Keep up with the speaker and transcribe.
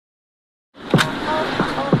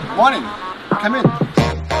Morning. Come in.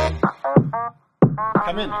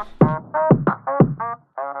 Come in.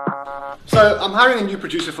 So I'm hiring a new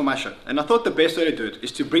producer for my show, and I thought the best way to do it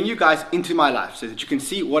is to bring you guys into my life so that you can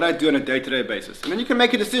see what I do on a day-to-day basis. And then you can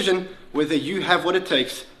make a decision whether you have what it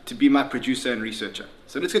takes to be my producer and researcher.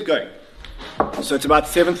 So let's get going. So it's about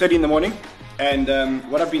 7:30 in the morning, and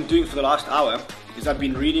what I've been doing for the last hour is I've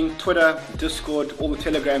been reading Twitter, Discord, all the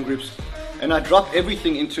Telegram groups, and I drop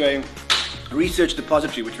everything into a research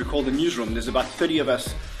depository which we call the newsroom. There's about 30 of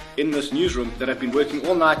us in this newsroom that have been working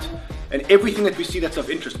all night, and everything that we see that's of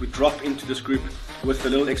interest we drop into this group with a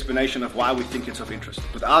little explanation of why we think it's of interest.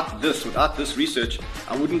 Without this research,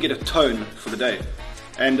 I wouldn't get a tone for the day.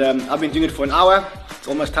 And I've been doing it for an hour. It's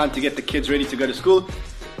almost time to get the kids ready to go to school.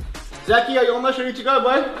 Zaki, are you almost ready to go,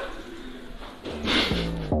 boy?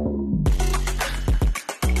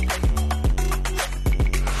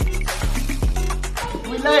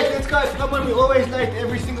 We're late, let's go. Come on, we're always late.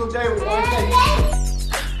 Every single day we're always late.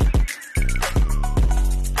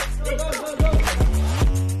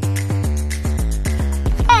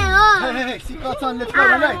 Hey, seatbelts on, let's go,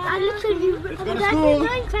 we're late. Let's go to school.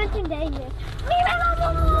 I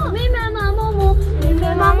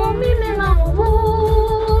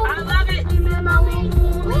love it.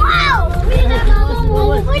 Wow!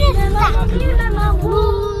 What is that?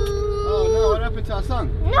 Oh no, what happened to our song?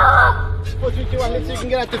 No! 4, 3, 2, 1, let's see if we can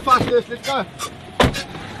get out the fastest, let's go.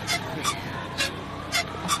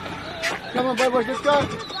 Come on, boys, let's go.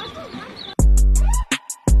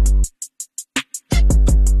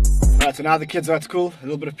 Alright, so now the kids are at school, a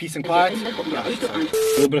little bit of peace and quiet. A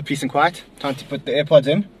little bit of peace and quiet. Time to put the AirPods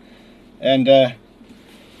in. And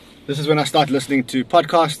this is when I start listening to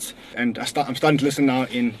podcasts, and I'm starting to listen now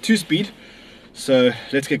in 2-speed. So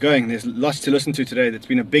let's get going. There's lots to listen to today. It's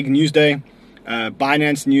been a big news day.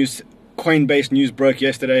 Binance news, Coinbase news broke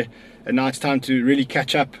yesterday, and now it's time to really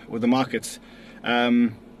catch up with the markets.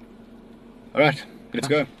 Alright, let's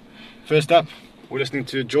go. First up, we're listening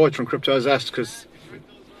to George from Crypto Azast, because...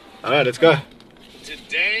 Alright, let's go.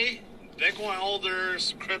 Today, Bitcoin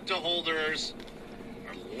holders, crypto holders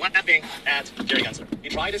are laughing at Gary Gensler. He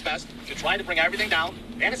tried his best to try to bring everything down,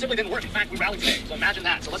 and it simply didn't work. In fact, we rallied today, so imagine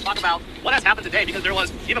that. So let's talk about what has happened today, because there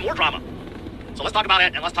was even more drama. So let's talk about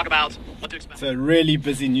it, and let's talk about what to expect. It's a really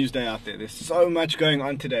busy news day out there. There's so much going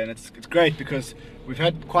on today, and it's great because we've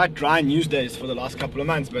had quite dry news days for the last couple of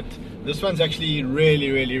months, but this one's actually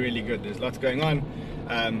really good. There's lots going on.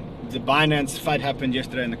 The Binance FUD happened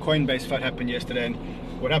yesterday, and the Coinbase FUD happened yesterday, and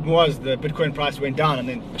what happened was the Bitcoin price went down and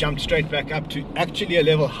then jumped straight back up to actually a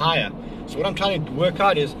level higher. So what I'm trying to work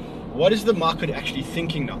out is, what is the market actually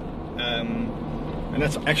thinking now? And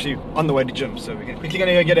that's actually on the way to gym. So we're quickly going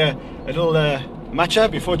to go get a little matcha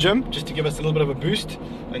before gym, just to give us a little bit of a boost,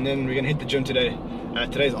 and then we're going to hit the gym today.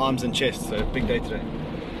 Today's arms and chest, so big day today.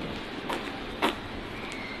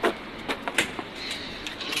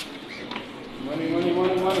 Morning.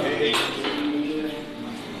 Hey.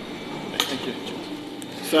 Thank you.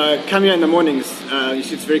 So come here in the mornings. You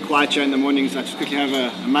see it's very quiet here in the mornings. I just quickly have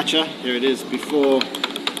a matcha. Here it is before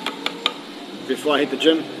I hit the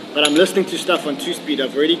gym. But I'm listening to stuff on 2-speed.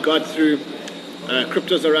 I've already got through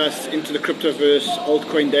Cryptos R Us, into the Cryptoverse,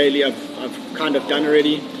 Altcoin Daily. I've kind of done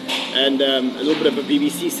already, and a little bit of a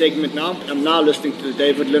BBC segment now. I'm now listening to the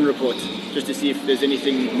David Lynn report, just to see if there's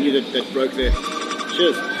anything new that broke there.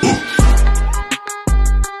 Cheers.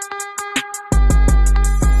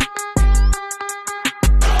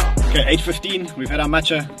 Okay, 8:15, we've had our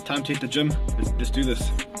matcha, time to hit the gym. Let's do this.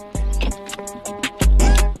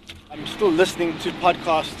 I'm still listening to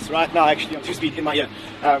podcasts right now, actually on 2-speed in my ear.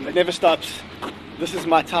 It never stops. This is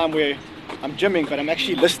my time where I'm gymming, but I'm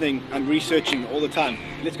actually listening, I'm researching all the time.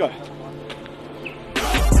 Let's go.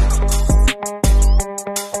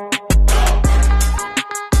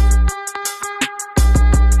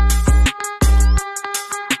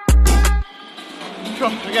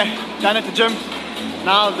 Cool, okay, done at the gym.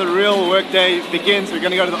 Now the real work day begins. We're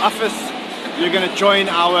going to go to the office. You're going to join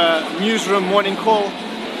our newsroom morning call,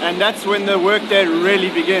 and that's when the work day really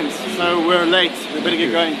begins. So we're late. We better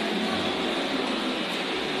get going.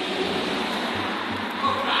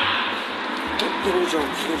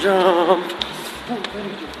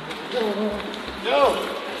 Yo.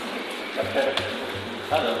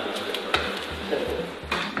 Hello.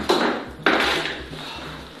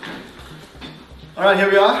 All right, here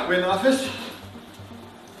we are. We're in the office.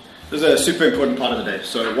 This is a super important part of the day.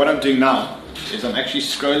 So what I'm doing now is I'm actually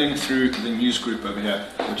scrolling through the news group over here,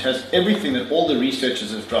 which has everything that all the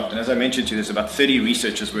researchers have dropped. And as I mentioned to you, there's about 30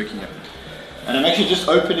 researchers working here. And I'm actually just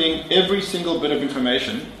opening every single bit of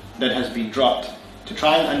information that has been dropped to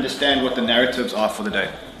try and understand what the narratives are for the day.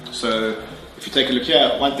 So if you take a look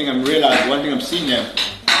here, one thing I'm seeing here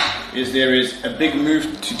is there is a big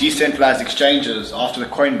move to decentralized exchanges after the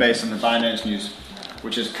Coinbase and the Binance news,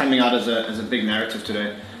 which is coming out as a big narrative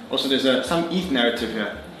today. Also, there's some ETH narrative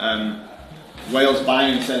here. Whales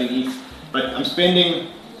buying and selling ETH. But I'm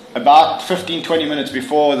spending about 15-20 minutes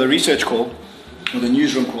before the research call, or the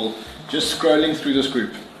newsroom call, just scrolling through this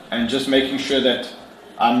group and just making sure that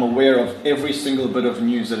I'm aware of every single bit of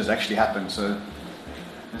news that has actually happened. So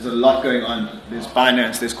there's a lot going on. There's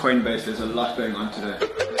Binance, there's Coinbase, there's a lot going on today.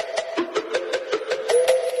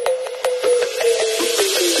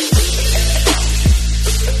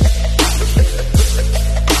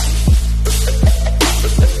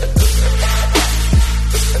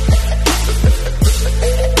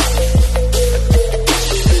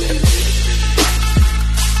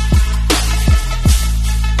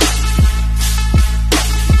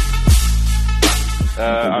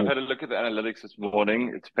 I've had a look at the analytics this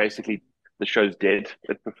morning. It's basically, the show's dead.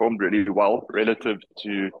 It performed really well relative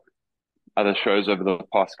to other shows over the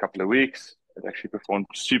past couple of weeks. It actually performed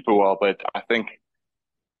super well, but I think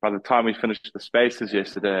by the time we finished the spaces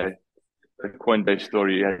yesterday, the Coinbase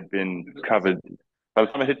story had been covered. By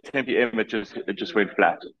the time it hit 10 p.m., it just went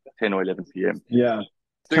flat, 10 or 11 p.m. Yeah.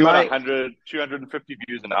 It's doing about 100, 250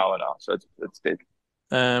 views an hour now, so it's dead.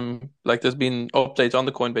 Like there's been updates on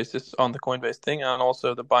the Coinbase thing, and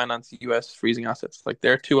also the Binance US freezing assets. Like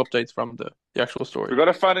there are two updates from the actual story. We've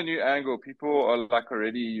got to find a new angle. People are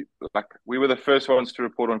already we were the first ones to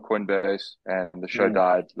report on Coinbase, and the show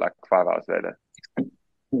died 5 hours later.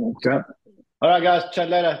 Okay. All right, guys. Chat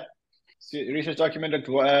later. See, research document at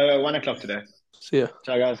 1 o'clock today. See ya.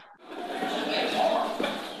 Ciao, guys.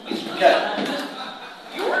 Okay.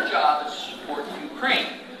 Your job is to support Ukraine.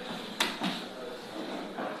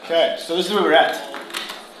 Okay, so this is where we're at.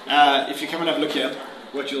 If you come and have a look here,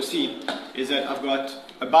 what you'll see is that I've got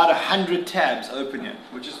about 100 tabs open here,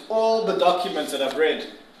 which is all the documents that I've read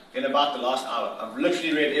in about the last hour. I've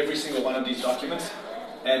literally read every single one of these documents,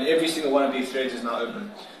 and every single one of these threads is now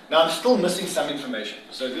open. Now I'm still missing some information.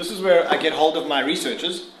 So this is where I get hold of my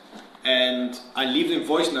researchers, and I leave them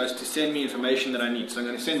voice notes to send me information that I need. So I'm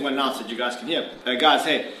going to send one now so that you guys can hear. Guys,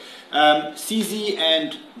 hey, CZ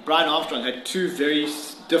and Brian Armstrong had two very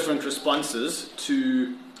different responses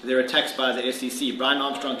to their attacks by the SEC. Brian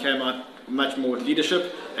Armstrong came out much more with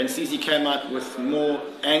leadership, and CZ came out with more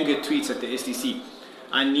angered tweets at the SEC.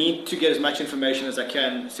 I need to get as much information as I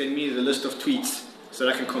can. Send me the list of tweets so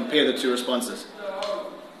that I can compare the two responses.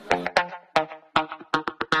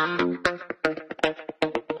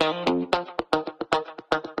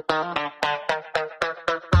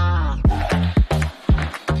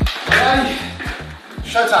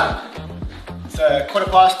 Showtime. It's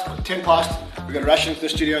 10 past. We're going to rush into the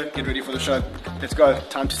studio, get ready for the show. Let's go.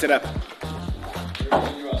 Time to set up.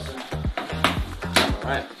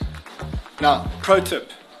 Alright. Now, pro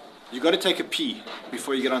tip. You got to take a pee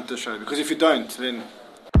before you get onto the show, because if you don't, then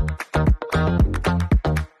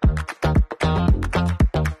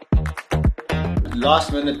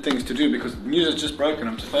last minute things to do, because news is just broken.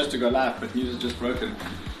 I'm supposed to go live, but news is just broken.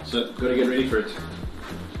 So, got to get ready for it.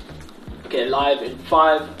 Okay, live in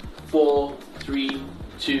 5, 4, 3,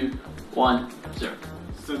 2, 1, 0.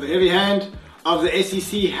 So the heavy hand of the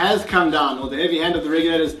SEC has come down, or the heavy hand of the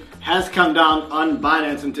regulators has come down on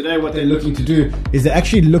Binance, and today what they're looking to do is they're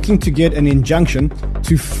actually looking to get an injunction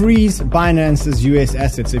to freeze Binance's US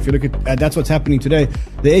assets. So if you look at that's what's happening today.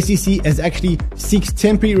 The SEC has actually seeks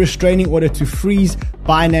temporary restraining order to freeze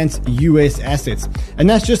Binance US assets, and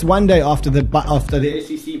that's just one day after the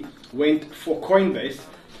SEC went for Coinbase.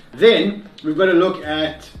 Then we've got to look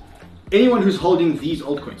at anyone who's holding these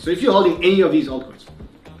altcoins. So if you're holding any of these altcoins,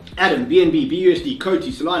 Atom, BNB, BUSD,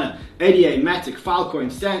 Koti, Solana, ADA, Matic,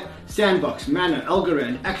 Filecoin, Sandbox, Mana,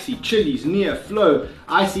 Algorand, Axie, Chiliz, Nia, Flow,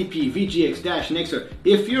 ICP, VGX, Dash, Nexo.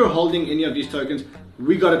 If you're holding any of these tokens,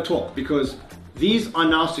 we got to talk, because these are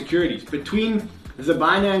now securities. Between the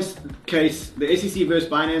Binance case, the SEC versus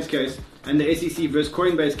Binance case, and the SEC versus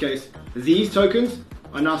Coinbase case, these tokens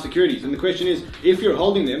are now securities. And the question is, if you're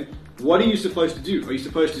holding them, what are you supposed to do? Are you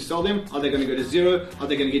supposed to sell them? Are they going to go to zero? Are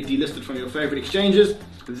they going to get delisted from your favorite exchanges?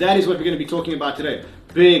 That is what we're going to be talking about today.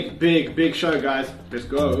 Big, big, big show, guys. Let's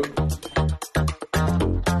go.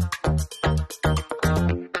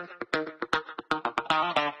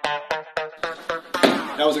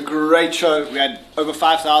 That was a great show. We had over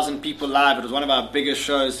 5,000 people live. It was one of our biggest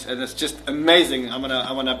shows, and it's just amazing. I'm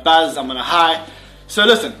gonna buzz. I'm gonna high. So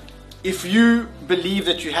listen. If you believe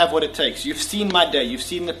that you have what it takes, you've seen my day, you've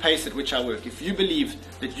seen the pace at which I work, if you believe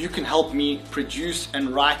that you can help me produce and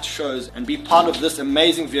write shows and be part of this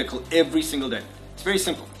amazing vehicle every single day, it's very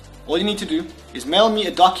simple. all you need to do is mail me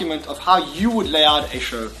a document of how you would lay out a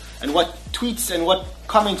show and what tweets and what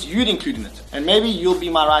comments you'd include in it. And maybe you'll be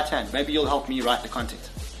my right hand. Maybe you'll help me write the content.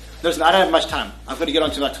 Listen, I don't have much time. I've got to get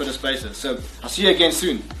onto my Twitter Spaces. So I'll see you again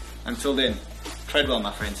soon. Until then, trade well,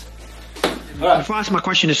 my friends. Before I ask my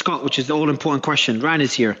question to Scott, which is the all-important question, Ryan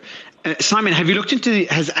is here. Simon, has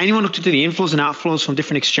anyone looked into the inflows and outflows from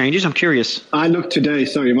different exchanges? I'm curious. I looked today,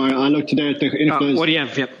 sorry, Mario. I looked today at the inflows. What do you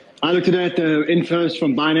have? Yep. I looked today at the inflows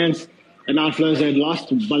from Binance and outflows they had lost.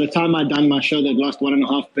 By the time I'd done my show, they'd lost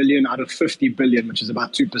 1.5 billion out of 50 billion, which is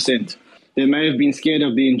about 2%. They may have been scared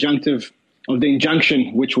of the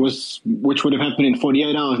injunction, which would have happened in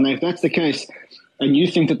 48 hours. Now, if that's the case, and you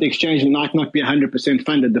think that the exchange might not be 100%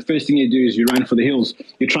 funded, the first thing you do is you run for the hills.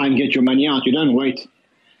 You try and get your money out. You don't wait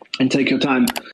and take your time.